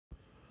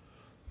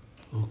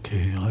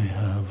Okay, I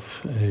have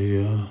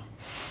a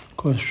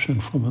question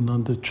from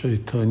Ananda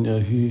Chaitanya.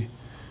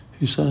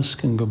 He's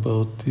asking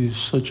about the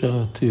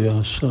Sajati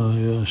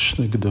Asaya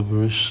Snigdha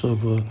verse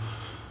of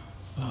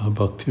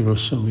Bhakti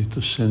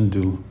Rasamrita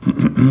Sindhu,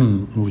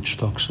 which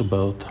talks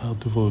about how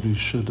devotees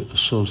should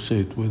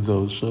associate with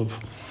those of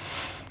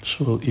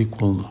sort of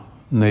equal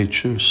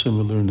nature,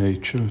 similar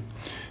nature,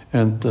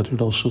 and that it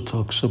also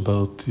talks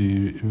about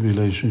the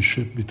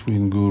relationship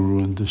between guru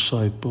and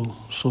disciple.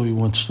 So he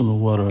wants to know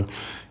what are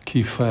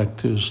key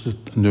factors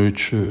that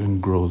nurture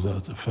and grow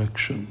that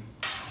affection.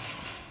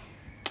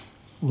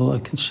 Well, I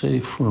can say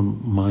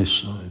from my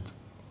side,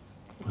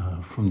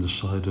 from the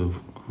side of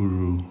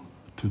guru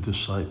to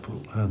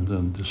disciple, and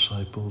then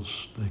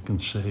disciples, they can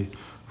say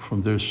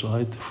from their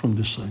side, from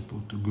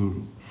disciple to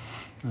guru.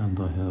 And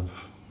I have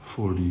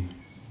 40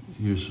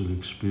 years of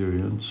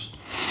experience.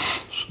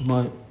 So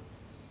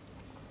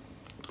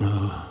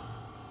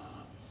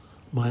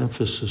my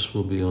emphasis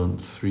will be on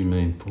three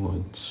main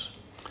points.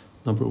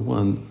 Number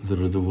one, that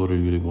a devotee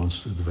really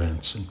wants to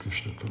advance in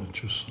Krishna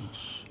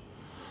consciousness.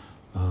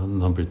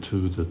 Number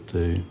two, that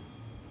they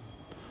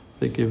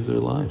give their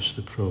lives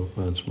to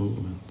Prabhupada's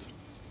movement.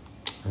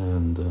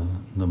 And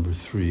number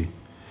three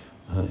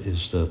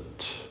is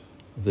that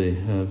they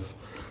have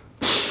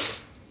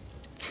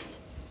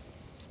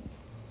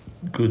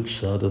good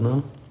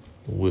sadhana,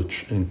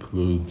 which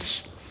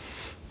includes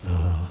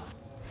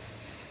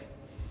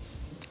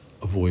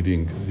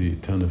avoiding the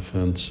 10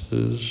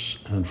 offenses,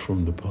 and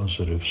from the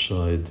positive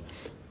side,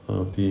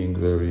 being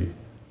very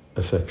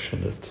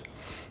affectionate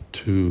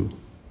to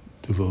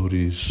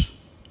devotees,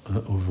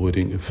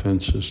 avoiding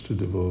offenses to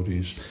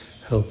devotees,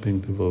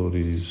 helping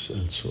devotees,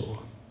 and so on.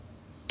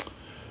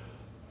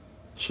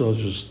 So I'll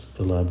just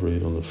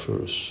elaborate on the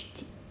first.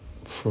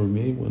 For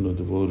me, when a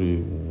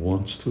devotee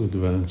wants to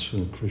advance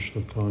in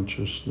Krishna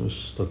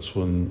consciousness, that's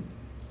when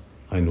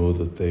I know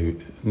that they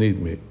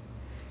need me.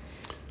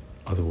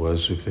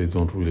 Otherwise, if they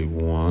don't really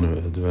want to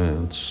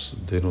advance,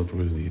 they don't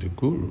really need a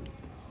guru.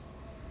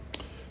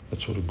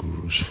 That's what a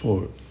guru is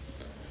for.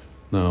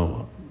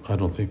 Now, I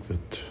don't think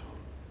that,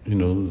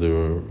 there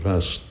are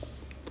vast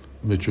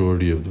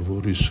majority of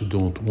devotees who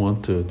don't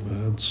want to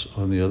advance.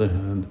 On the other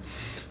hand,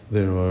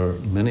 there are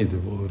many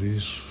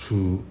devotees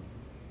who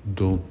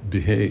don't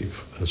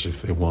behave as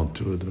if they want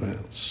to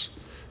advance.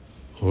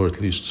 Or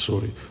at least,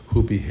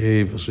 who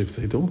behave as if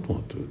they don't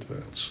want to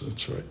advance.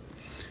 That's right.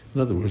 In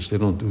other words, they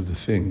don't do the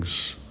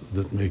things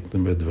that make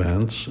them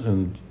advance,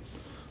 and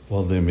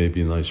while they may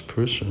be nice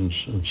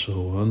persons and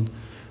so on,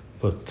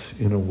 but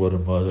what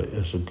about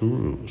as a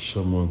guru,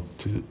 someone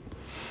to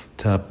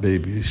tap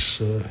babies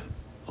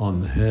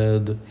on the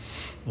head,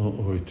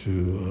 or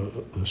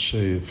to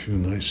say a few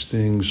nice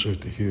things, or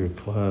to hear a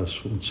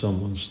class when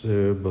someone's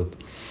there, but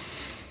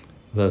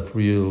that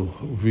real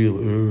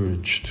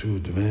urge to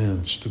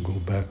advance, to go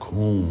back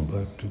home,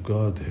 back to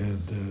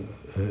Godhead,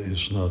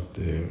 is not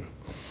there.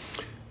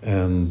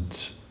 And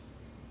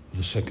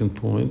the second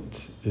point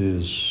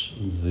is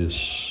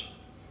this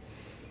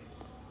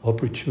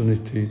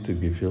opportunity to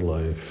give your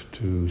life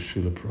to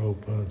Srila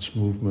Prabhupada's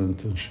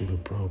movement and Srila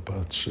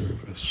Prabhupada's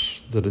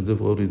service, that a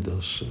devotee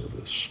does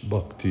service.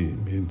 Bhakti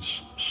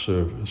means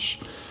service.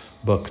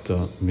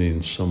 Bhakta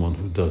means someone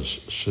who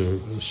does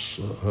service.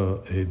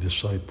 A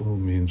disciple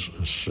means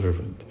a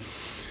servant.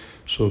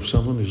 So if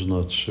someone is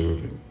not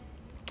serving,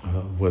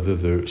 whether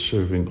they're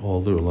serving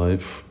all their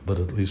life,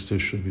 but at least they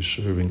should be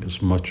serving as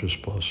much as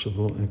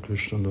possible, and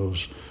Krishna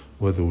knows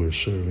whether we're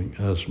serving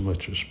as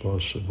much as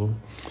possible,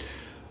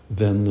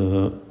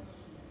 then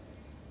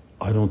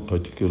I don't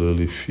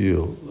particularly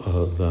feel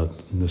that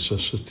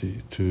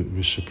necessity to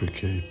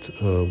reciprocate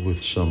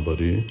with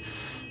somebody,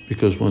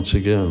 because once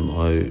again,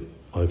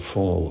 I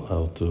fall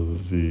out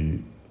of the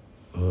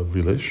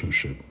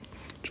relationship.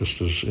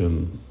 Just as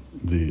in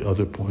the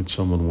other point,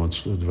 someone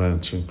wants to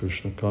advance in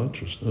Krishna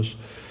consciousness,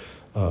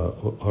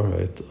 all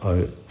right,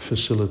 I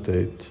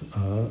facilitate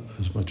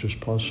as much as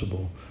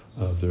possible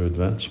their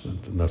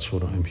advancement, and that's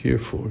what I'm here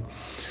for.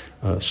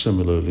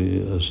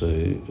 Similarly, as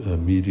a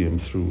medium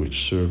through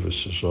which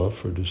service is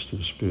offered is to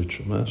the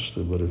spiritual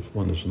master, but if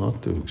one is not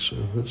doing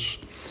service,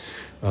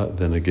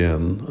 then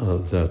again,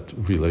 that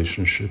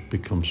relationship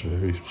becomes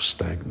very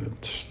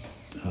stagnant.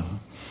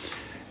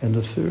 And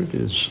the third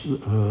is,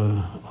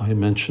 I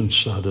mentioned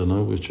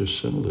sadhana, which is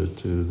similar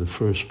to the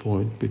first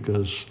point,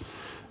 because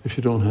if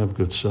you don't have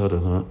good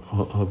sadhana,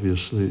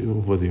 obviously,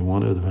 whether you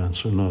want to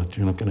advance or not,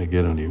 you're not going to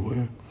get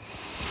anywhere.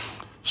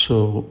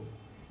 So,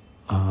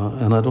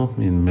 and I don't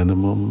mean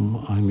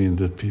minimum, I mean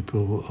that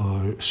people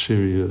are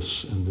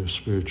serious in their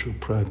spiritual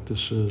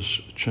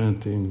practices,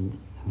 chanting,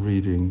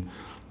 reading,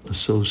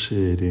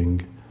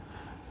 associating,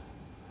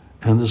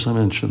 and as I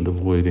mentioned,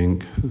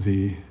 avoiding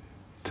the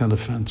 10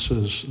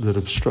 offenses that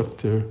obstruct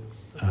their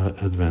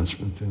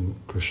advancement in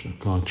Krishna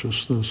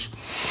consciousness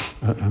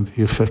and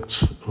the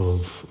effects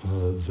of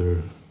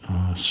their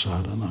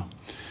sadhana.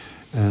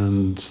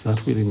 And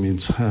that really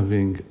means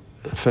having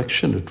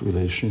affectionate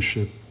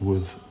relationship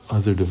with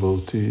other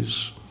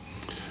devotees,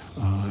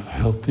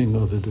 helping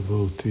other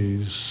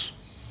devotees,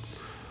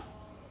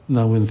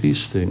 Now, in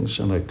these things,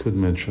 and I could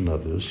mention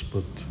others,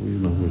 but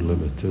we're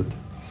limited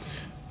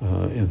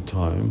in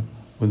time.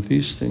 When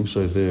these things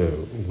are there,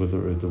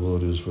 whether a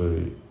devotee is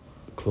very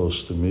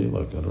close to me,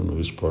 like I don't know,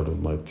 he's part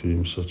of my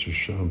team, such as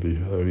Sham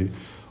Bihari,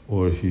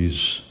 or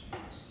he's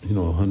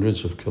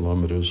hundreds of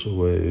kilometers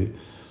away,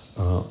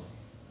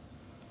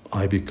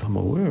 I become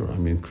aware. I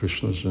mean,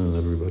 Krishna's in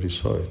everybody's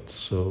heart,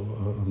 so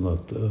I'm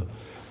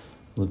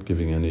not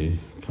giving any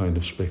kind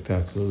of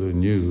spectacular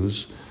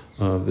news.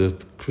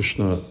 That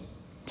Krishna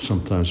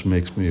sometimes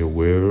makes me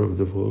aware of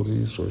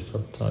devotees, or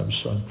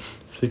sometimes I'm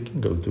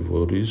thinking of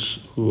devotees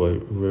who I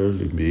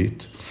rarely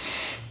meet,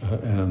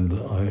 and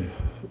I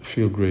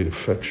feel great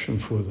affection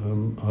for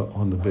them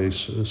on the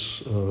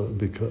basis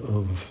because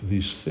of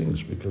these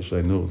things, because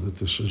I know that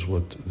this is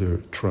what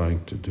they're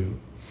trying to do.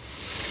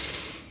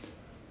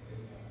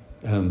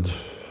 And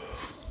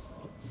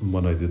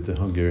when I did the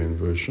Hungarian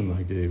version,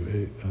 I gave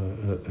a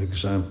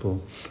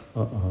example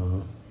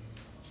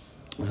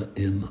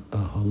in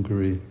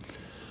Hungary.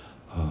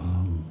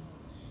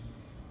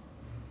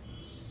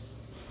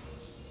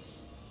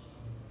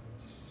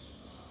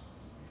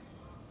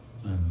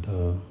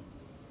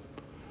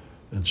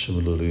 And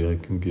similarly, I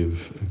can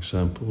give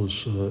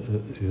examples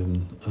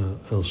in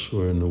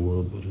elsewhere in the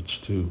world, but it's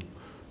too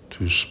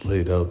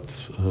splayed out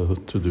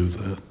to do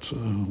that.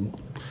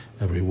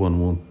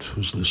 Everyone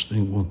who's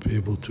listening won't be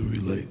able to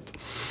relate.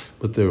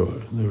 But there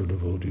are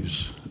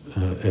devotees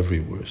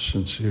everywhere,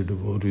 sincere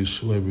devotees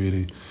who I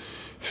really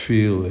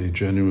feel a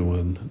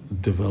genuine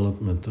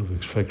development of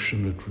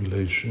affectionate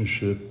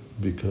relationship,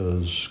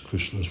 because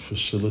Krishna is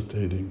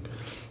facilitating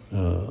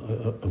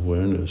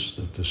awareness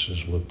that this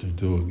is what they're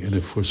doing. And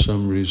if for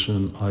some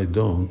reason I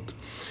don't,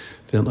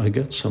 then I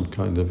get some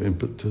kind of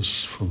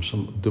impetus from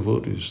some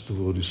devotees.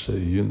 Devotees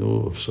say,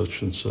 of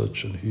such and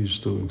such, and he's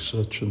doing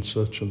such and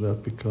such, and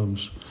that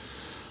becomes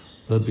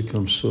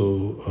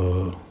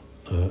so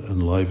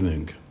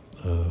enlivening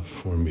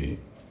for me.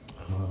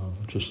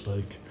 Just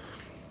like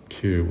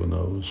here when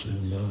I was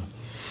in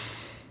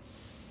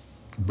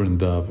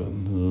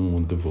Vrindavan,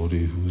 one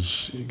devotee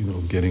who's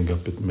getting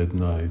up at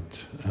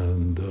midnight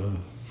and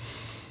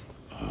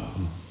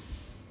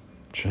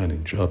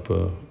chanting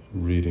japa,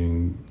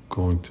 reading,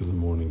 going to the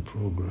morning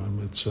program,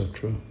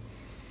 etc.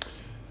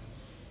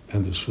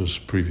 And this was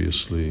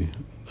previously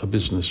a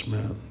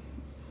businessman,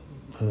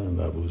 and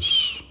that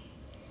was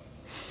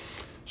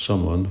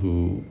someone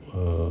who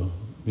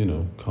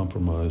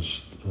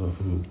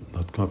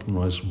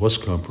was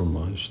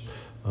compromised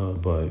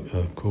by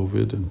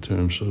COVID in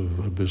terms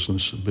of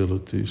business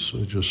ability.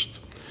 So just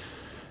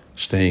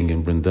staying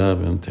in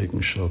Vrindavan,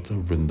 taking shelter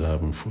of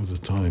Vrindavan for the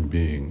time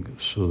being.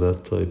 So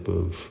that type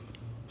of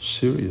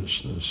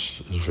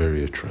seriousness is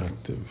very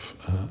attractive,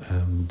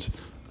 and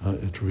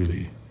it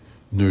really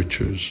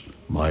nurtures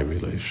my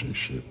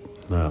relationship.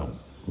 Now,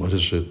 what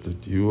is it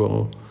that you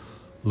are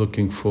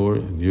looking for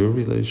in your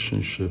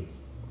relationship?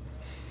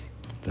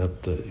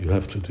 That you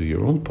have to do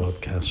your own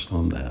podcast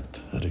on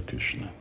that. Hare Krishna.